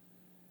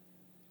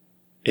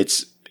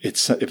 It's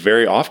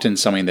very often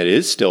something that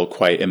is still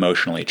quite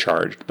emotionally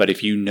charged. But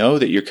if you know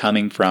that you're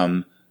coming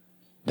from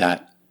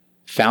that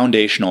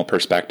foundational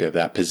perspective,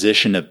 that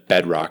position of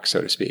bedrock,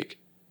 so to speak,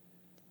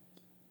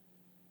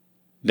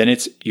 then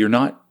you're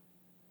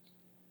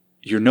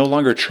no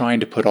longer trying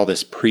to put all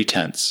this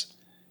pretense.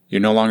 You're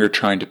no longer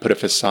trying to put a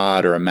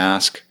facade or a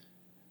mask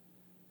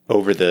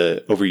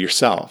over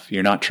yourself.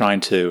 You're not trying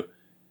to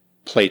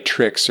play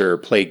tricks or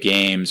play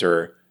games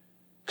or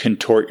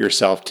contort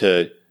yourself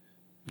to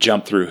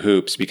jump through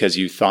hoops because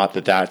you thought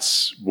that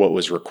that's what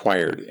was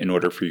required in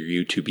order for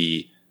you to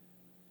be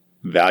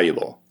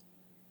valuable.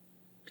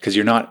 Because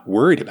you're not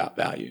worried about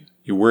value.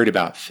 You're worried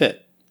about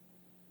fit.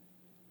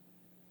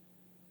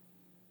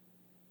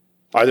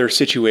 Are there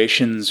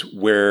situations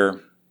where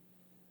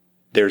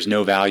there's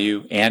no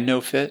value and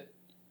no fit?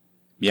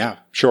 Yeah,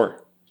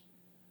 sure.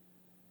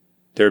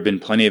 There have been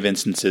plenty of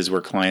instances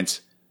where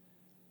clients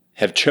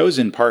have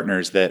chosen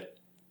partners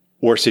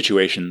or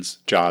situations,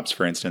 jobs,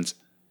 for instance,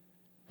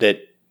 that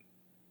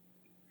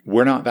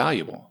were not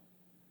valuable.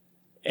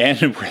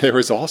 And where there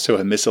was also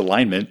a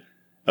misalignment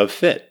of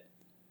fit.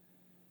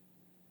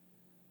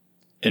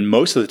 And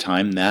most of the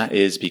time, that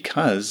is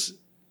because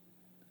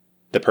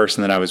the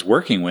person that I was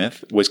working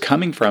with was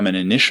coming from an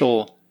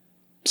initial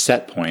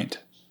mindset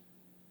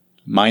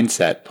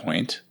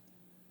point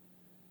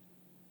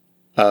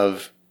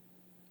of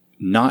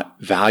not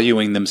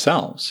valuing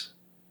themselves.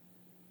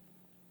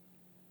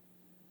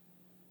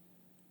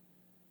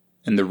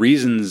 And the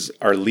reasons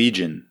are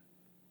legion,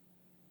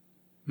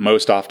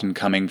 most often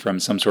coming from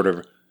some sort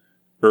of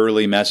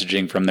early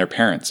messaging from their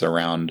parents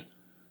around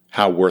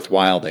how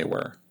worthwhile they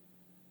were.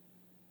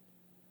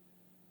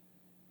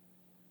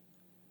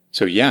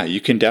 So yeah,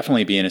 you can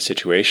definitely be in a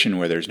situation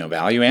where there's no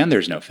value and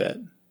there's no fit.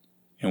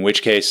 In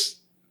which case,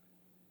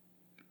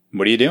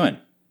 what are you doing?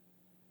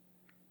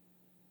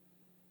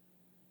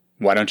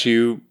 Why don't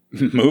you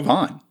move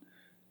on?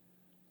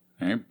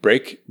 Right?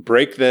 Break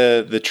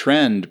the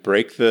trend,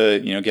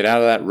 get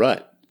out of that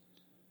rut.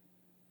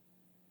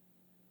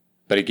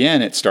 But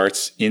again, it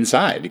starts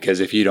inside,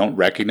 because if you don't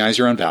recognize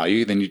your own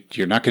value, then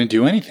you're not going to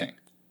do anything.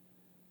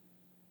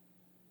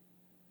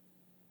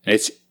 And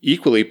it's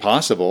equally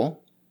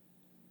possible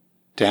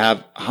to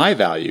have high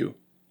value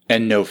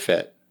and no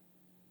fit,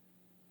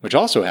 which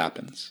also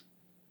happens.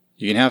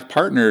 You can have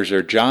partners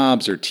or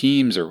jobs or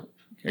teams or,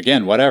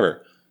 again,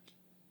 whatever,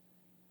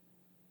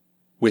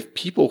 with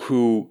people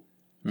who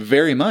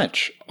very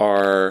much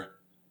are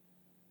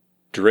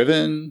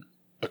driven,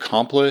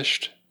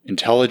 accomplished,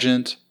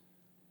 intelligent,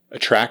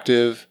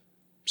 attractive,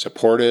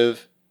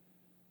 supportive,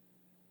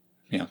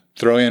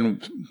 throw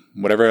in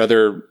whatever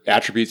other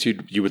attributes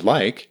you would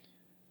like,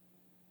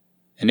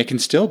 and it can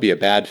still be a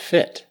bad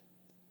fit.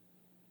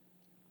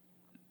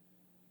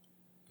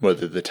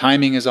 Whether the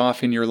timing is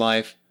off in your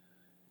life,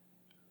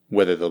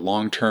 whether the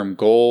long-term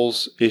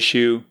goals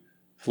issue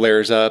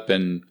flares up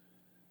and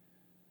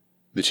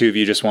the two of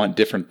you just want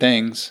different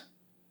things.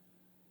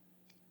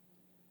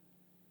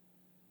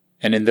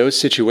 And in those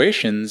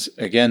situations,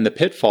 again, the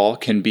pitfall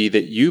can be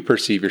that you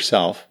perceive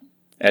yourself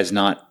as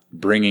not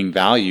bringing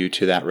value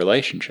to that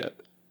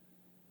relationship.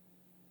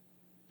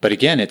 But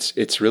again,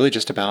 it's really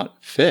just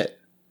about fit.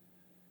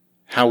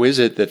 How is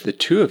it that the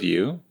two of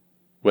you,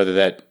 whether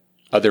that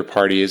other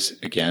party is,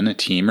 again, a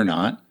team or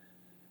not,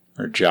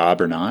 or a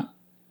job or not,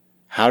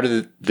 how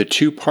do the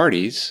two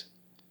parties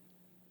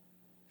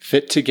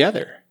fit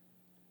together?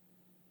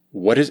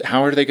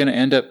 How are they going to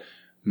end up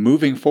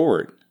moving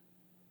forward?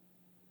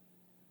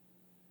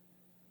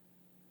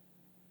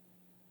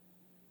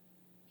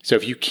 So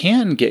if you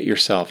can get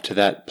yourself to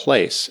that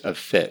place of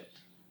fit,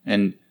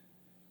 and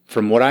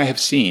from what I have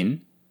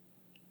seen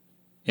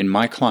in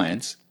my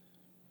clients,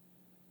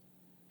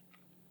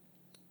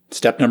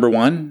 step number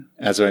one,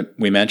 as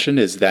we mentioned,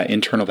 is that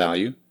internal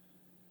value,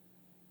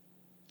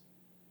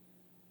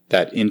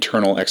 that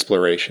internal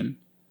exploration.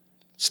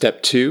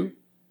 Step two,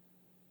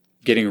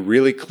 getting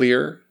really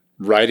clear,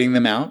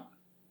 writing out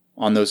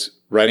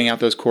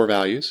those core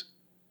values.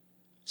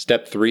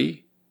 Step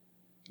three,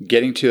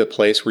 getting to a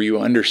place where you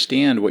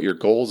understand what your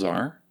goals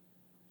are.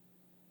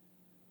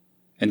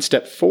 And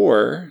step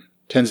four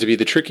tends to be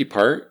the tricky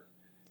part,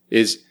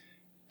 is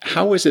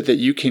how is it that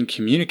you can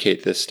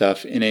communicate this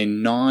stuff in a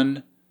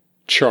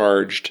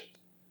non-charged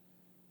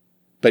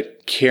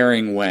but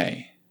caring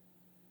way?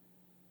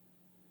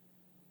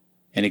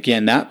 And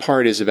again, that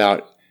part is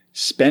about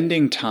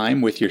spending time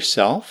with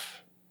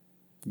yourself,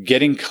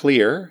 getting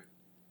clear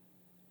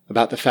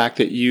about the fact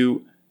that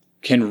you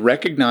can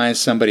recognize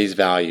somebody's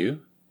value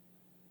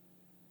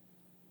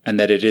and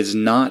that it is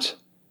not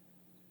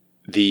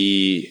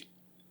the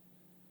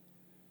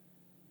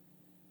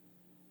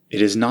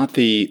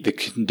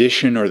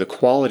condition or the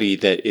quality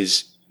that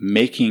is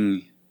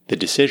making the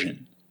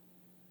decision.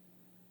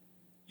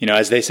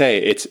 As they say,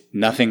 it's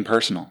nothing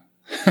personal,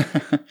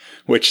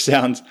 which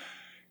sounds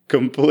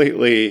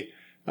completely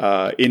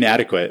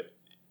inadequate,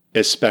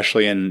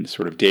 especially in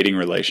sort of dating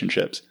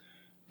relationships.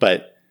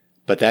 But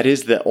that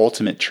is the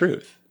ultimate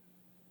truth,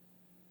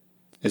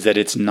 is that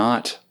it's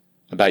not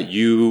about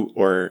you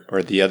or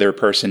the other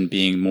person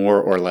being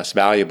more or less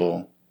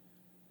valuable,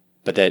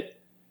 but that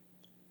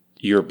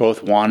you're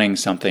both wanting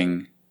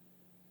something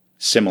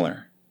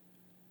similar.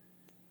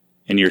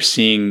 And you're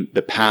seeing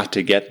the path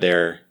to get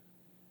there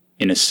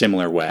in a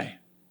similar way.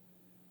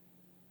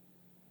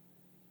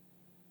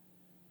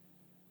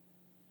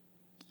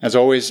 As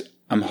always,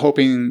 I'm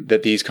hoping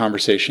that these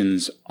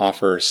conversations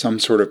offer some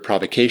sort of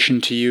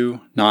provocation to you,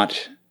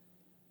 not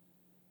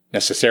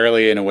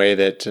necessarily in a way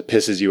that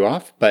pisses you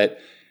off, but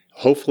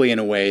hopefully in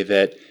a way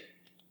that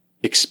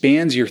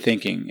expands your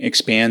thinking,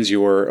 expands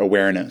your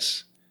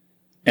awareness,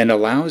 and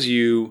allows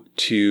you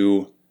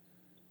to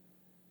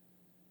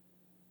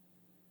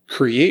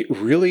create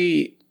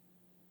really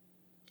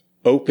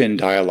open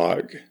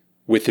dialogue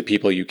with the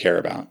people you care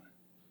about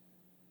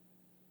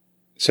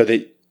so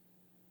that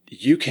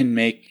you can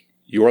make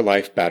your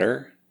life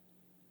better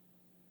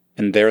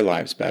and their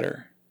lives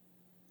better.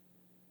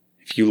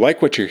 If you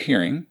like what you're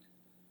hearing,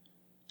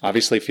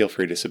 obviously feel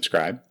free to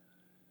subscribe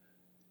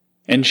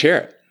and share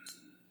it.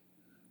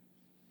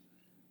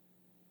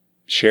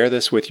 Share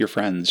this with your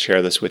friends.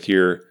 Share this with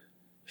your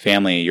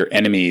family, your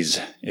enemies,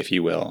 if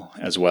you will,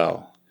 as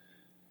well.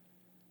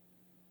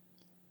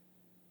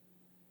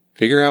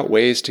 Figure out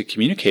ways to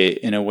communicate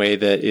in a way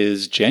that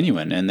is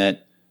genuine and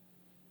that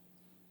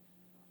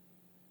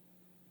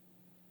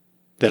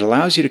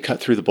allows you to cut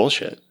through the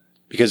bullshit.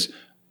 Because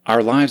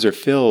our lives are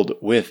filled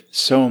with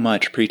so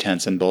much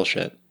pretense and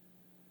bullshit.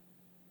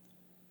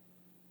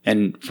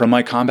 And from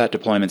my combat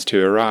deployments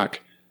to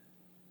Iraq,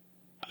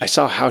 I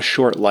saw how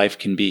short life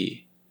can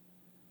be.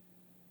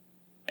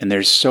 And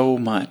there's so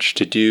much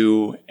to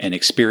do and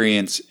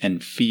experience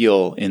and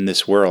feel in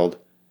this world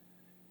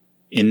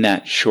in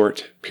that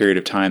short period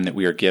of time that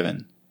we are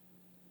given.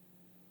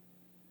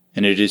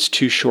 And it is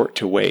too short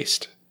to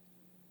waste.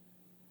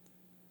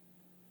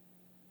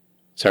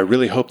 So I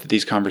really hope that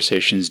these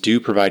conversations do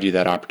provide you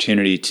that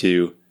opportunity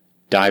to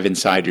dive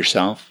inside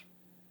yourself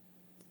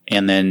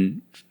and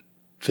then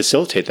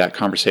facilitate that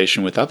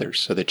conversation with others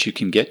so that you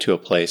can get to a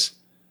place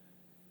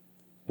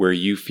where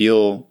you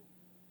feel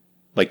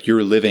like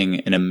you're living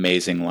an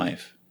amazing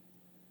life.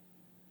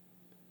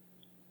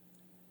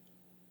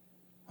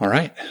 All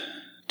right.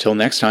 Till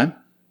next time,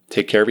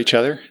 take care of each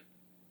other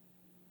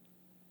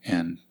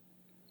and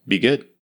be good.